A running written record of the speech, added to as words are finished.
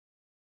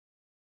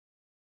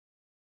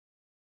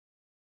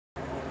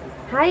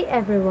Hi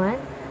everyone!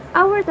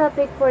 Our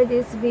topic for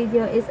this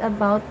video is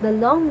about the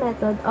long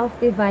method of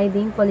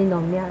dividing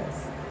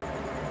polynomials.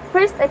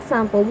 First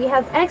example, we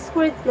have x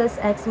squared plus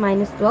x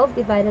minus 12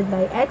 divided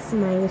by x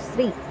minus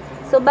 3.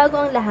 So bago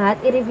ang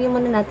lahat, i-review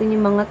muna natin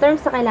yung mga terms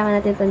na kailangan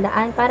natin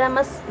tandaan para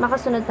mas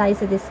makasunod tayo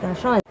sa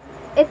discussion.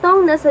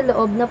 Itong nasa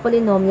loob na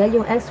polynomial,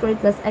 yung x squared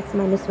plus x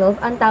minus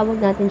 12, ang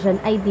tawag natin dyan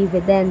ay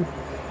dividend.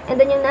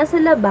 And then yung nasa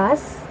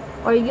labas,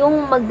 or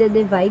yung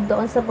magde-divide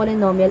doon sa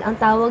polynomial, ang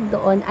tawag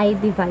doon ay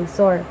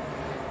divisor.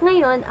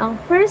 Ngayon, ang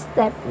first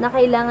step na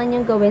kailangan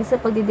niyong gawin sa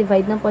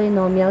pagdi-divide ng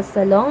polynomial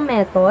sa long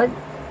method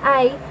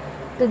ay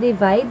to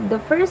divide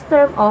the first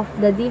term of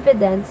the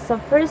dividend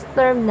sa first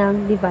term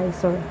ng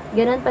divisor.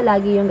 Ganun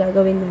palagi yung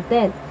gagawin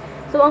natin.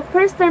 So, ang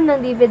first term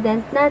ng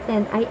dividend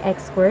natin ay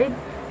x squared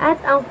at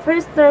ang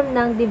first term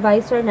ng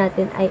divisor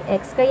natin ay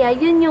x. Kaya,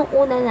 yun yung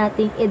una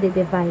nating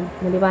i-divide.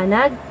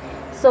 Maliwanag?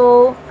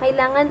 So,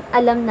 kailangan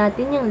alam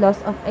natin yung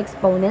laws of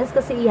exponents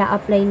kasi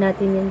i-apply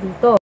natin yan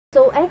dito.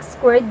 So, x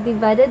squared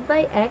divided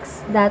by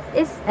x, that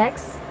is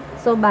x.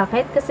 So,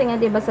 bakit? Kasi nga,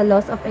 diba sa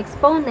laws of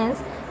exponents,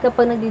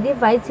 kapag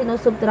nagdi-divide,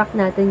 sinusubtract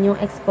natin yung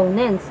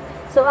exponents.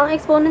 So, ang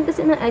exponent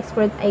kasi ng x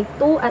squared ay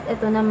 2 at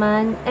ito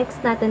naman, x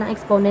natin, ang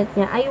exponent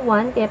niya ay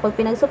 1. Kaya, pag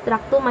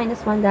pinag-subtract 2 minus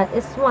 1, that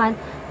is 1.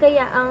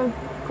 Kaya, ang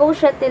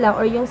quotient nila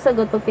or yung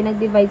sagot pag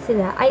pinag-divide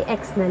sila ay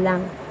x na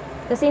lang.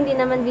 Kasi hindi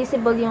naman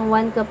visible yung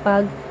 1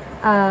 kapag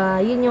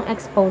yun yung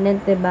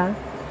exponent, diba?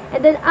 And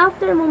then,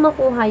 after mo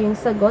makuha yung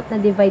sagot,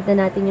 na-divide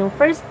na natin yung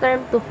first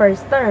term to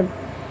first term.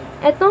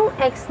 Etong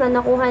x na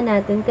nakuha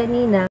natin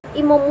kanina,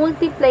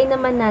 imo-multiply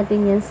naman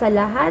natin yan sa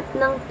lahat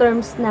ng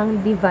terms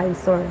ng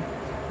divisor.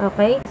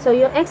 Okay? So,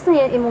 yung x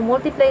na yan,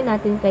 imo-multiply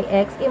natin kay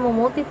x,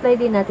 imo-multiply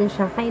din natin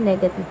siya kay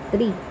negative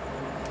 3.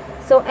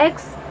 So,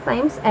 x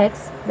times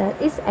x, that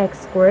is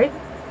x squared.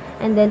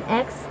 And then,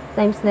 x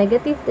times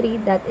negative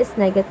 3, that is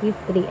negative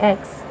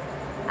 3x.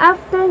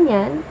 After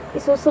nyan,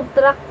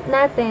 isusubtract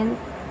natin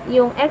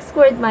yung x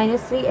squared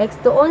minus 3x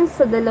doon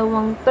sa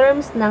dalawang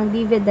terms ng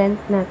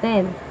dividend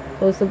natin.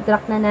 So,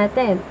 subtract na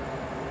natin.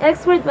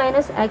 X squared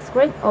minus x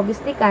squared,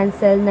 obviously,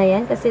 cancel na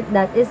yan kasi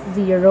that is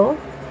 0.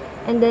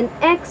 And then,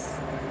 x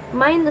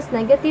minus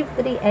negative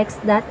 3x,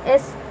 that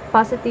is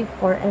positive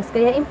 4x.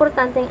 Kaya,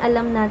 importanteng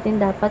alam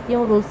natin dapat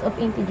yung rules of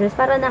integers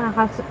para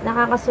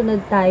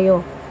nakakasunod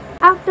tayo.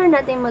 After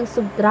natin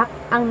mag-subtract,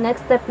 ang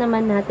next step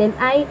naman natin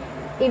ay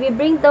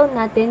i-bring down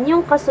natin yung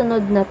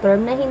kasunod na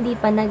term na hindi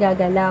pa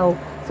nagagalaw.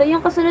 So,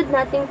 yung kasunod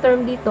nating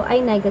term dito ay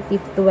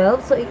negative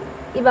 12. So,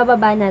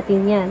 ibababa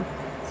natin yan.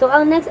 So,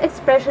 ang next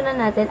expression na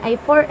natin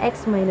ay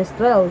 4x minus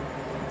 12.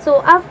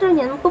 So, after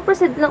nyan,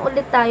 magpuproceed lang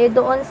ulit tayo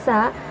doon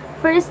sa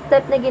first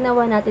step na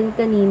ginawa natin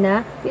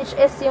kanina, which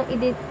is yung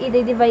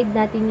i-divide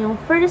natin yung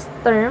first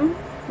term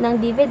ng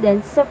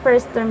dividend sa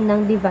first term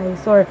ng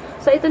divisor.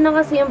 So, ito na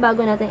kasi yung bago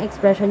nating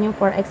expression, yung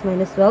 4x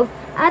minus 12.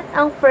 At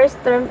ang first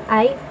term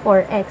ay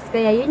 4x.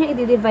 Kaya, yun yung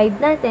i-divide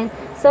natin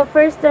sa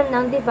first term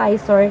ng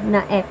divisor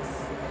na x.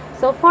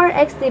 So,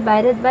 4x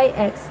divided by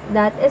x,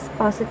 that is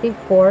positive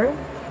 4.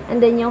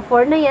 And then, yung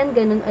 4 na yan,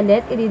 ganun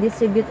ulit,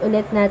 i-distribute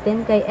ulit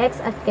natin kay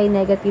x at kay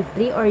negative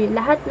 3 or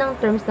lahat ng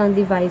terms ng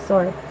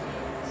divisor.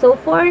 So,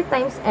 4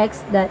 times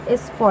x, that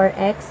is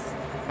 4x.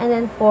 And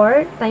then,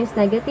 4 times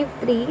negative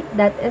 3,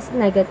 that is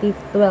negative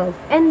 12.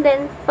 And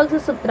then,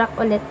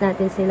 pagsusubtract ulit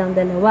natin silang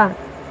dalawa.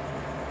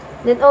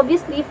 Then,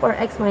 obviously,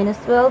 4x minus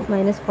 12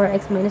 minus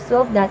 4x minus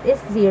 12, that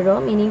is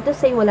 0. Meaning to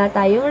say, wala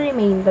tayong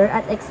remainder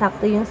at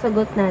eksakto yung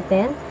sagot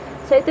natin.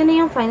 So, ito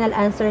na yung final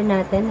answer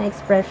natin na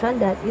expression,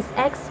 that is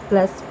x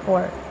plus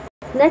 4.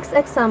 Next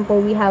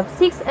example, we have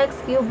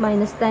 6x cubed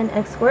minus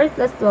 10x squared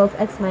plus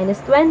 12x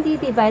minus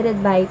 20 divided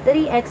by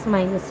 3x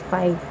minus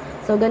 5.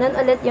 So, ganun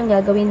ulit yung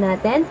gagawin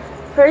natin.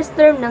 First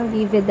term ng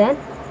dividend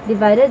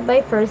divided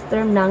by first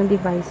term ng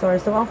divisor.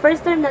 So, ang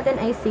first term natin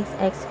ay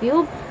 6x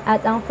cubed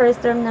at ang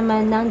first term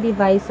naman ng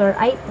divisor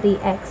ay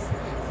 3x.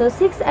 So,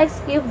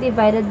 6x cubed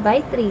divided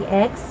by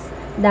 3x,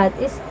 that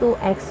is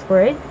 2x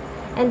squared.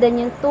 And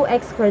then, yung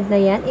 2x squared na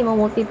yan,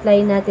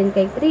 imamultiply natin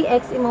kay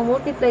 3x,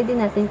 imamultiply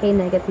din natin kay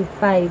negative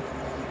 5.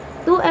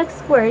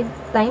 2x squared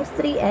times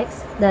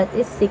 3x, that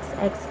is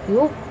 6x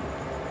cubed.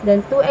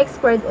 Then, 2x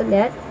squared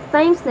ulit,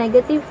 times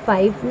negative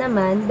 5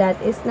 naman, that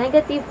is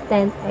negative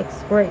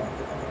 10x squared.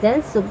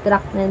 Then,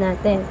 subtract na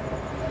natin.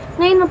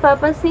 Ngayon,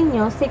 mapapansin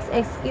nyo,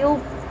 6x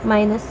cubed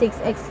minus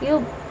 6x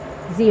cubed,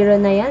 0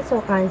 na yan,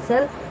 so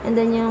cancel. And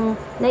then, yung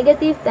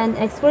negative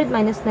 10x squared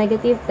minus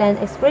negative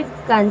 10x squared,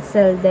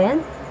 cancel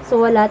din.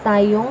 So, wala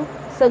tayong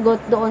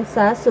sagot doon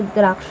sa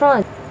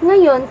subtraction.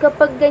 Ngayon,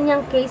 kapag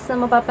ganyang case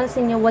na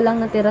mapapansin nyo,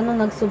 walang natira nung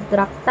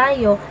nag-subtract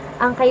tayo,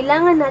 ang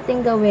kailangan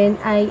natin gawin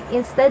ay,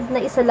 instead na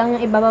isa lang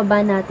yung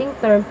ibababa nating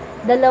term,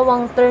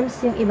 dalawang terms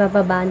yung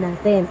ibababa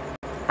natin.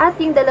 At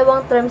yung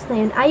dalawang terms na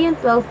yun ay yung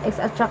 12x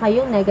at saka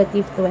yung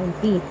negative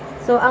 20.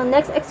 So, ang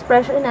next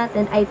expression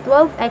natin ay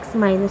 12x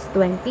minus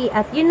 20.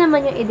 At yun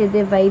naman yung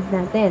i-divide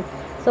natin.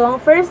 So,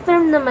 ang first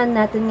term naman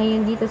natin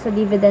ngayon dito sa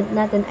dividend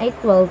natin ay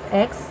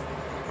 12x.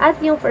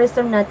 At yung first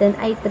term natin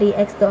ay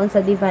 3x doon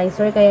sa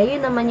divisor. Kaya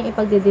yun naman yung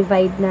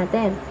ipag-divide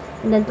natin.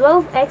 And then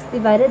 12x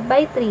divided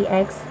by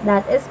 3x,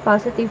 that is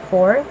positive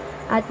 4.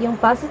 At yung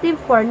positive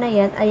 4 na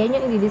yan, ayan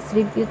yung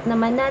i-distribute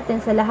naman natin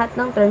sa lahat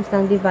ng terms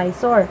ng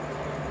divisor.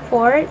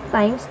 4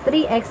 times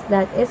 3x,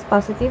 that is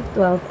positive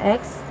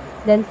 12x.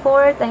 Then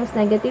 4 times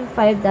negative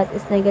 5, that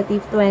is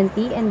negative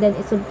 20. And then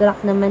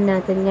isubtract naman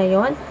natin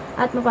ngayon.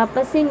 At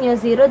mapapansin nyo,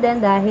 0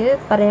 din dahil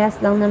parehas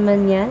lang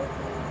naman yan.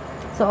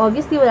 So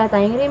obviously, wala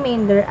tayong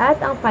remainder. At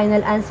ang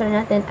final answer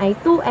natin ay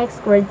 2x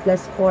squared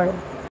plus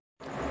 4.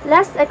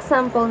 Last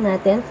example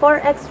natin,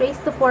 4x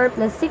raised to 4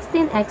 plus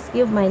 16x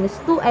cubed minus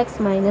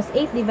 2x minus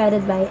 8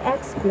 divided by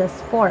x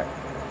plus 4.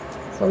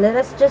 So, let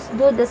us just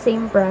do the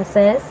same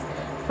process.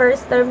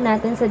 First term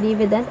natin sa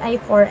dividend ay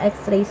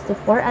 4x raised to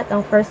 4 at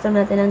ang first term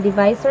natin ng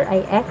divisor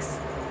ay x.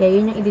 Kaya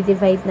yun yung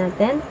i-divide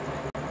natin.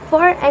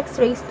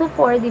 4x raised to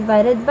 4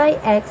 divided by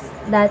x,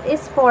 that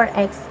is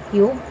 4x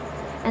cubed.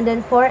 And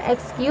then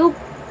 4x cubed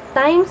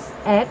times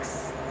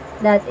x,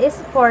 that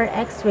is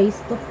 4x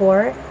raised to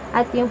 4.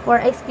 At yung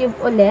 4x cubed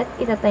ulit,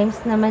 ita-times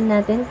naman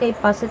natin kay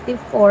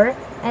positive 4,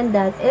 and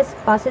that is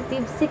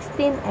positive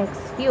 16x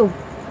cubed.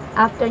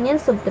 After nyan,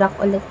 subtract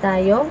ulit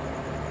tayo.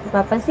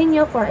 Ipapansin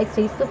nyo, 4x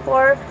raised to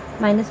 4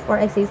 minus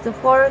 4x raised to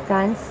 4,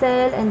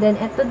 cancel. And then,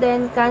 ito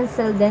din,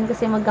 cancel din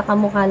kasi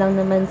magkakamukha lang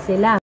naman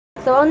sila.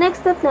 So, ang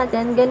next step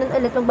natin, ganun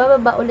ulit,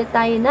 magbababa ulit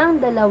tayo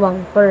ng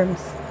dalawang terms.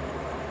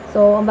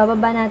 So, ang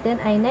bababa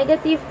natin ay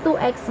negative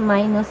 2x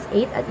minus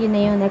 8 at yun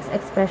na yung next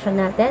expression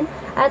natin.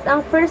 At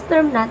ang first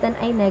term natin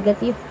ay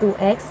negative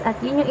 2x at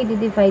yun yung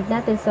i-divide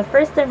natin sa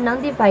first term ng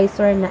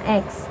divisor na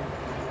x.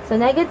 So,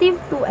 negative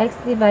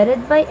 2x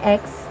divided by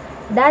x,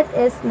 that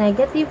is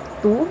negative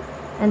 2.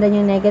 And then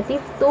yung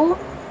negative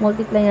 2,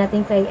 multiply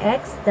natin kay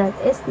x, that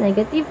is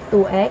negative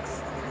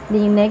 2x.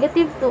 Then yung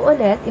negative 2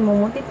 ulit,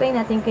 imumultiply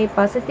natin kay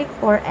positive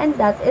 4 and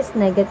that is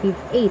negative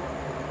 8.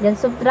 Then,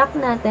 subtract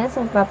natin.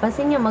 So,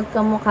 mapapansin nyo,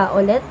 magkamukha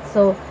ulit.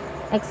 So,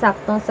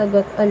 eksaktong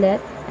sagot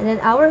ulit. And then,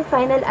 our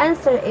final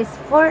answer is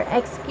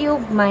 4x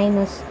cubed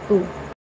minus 2.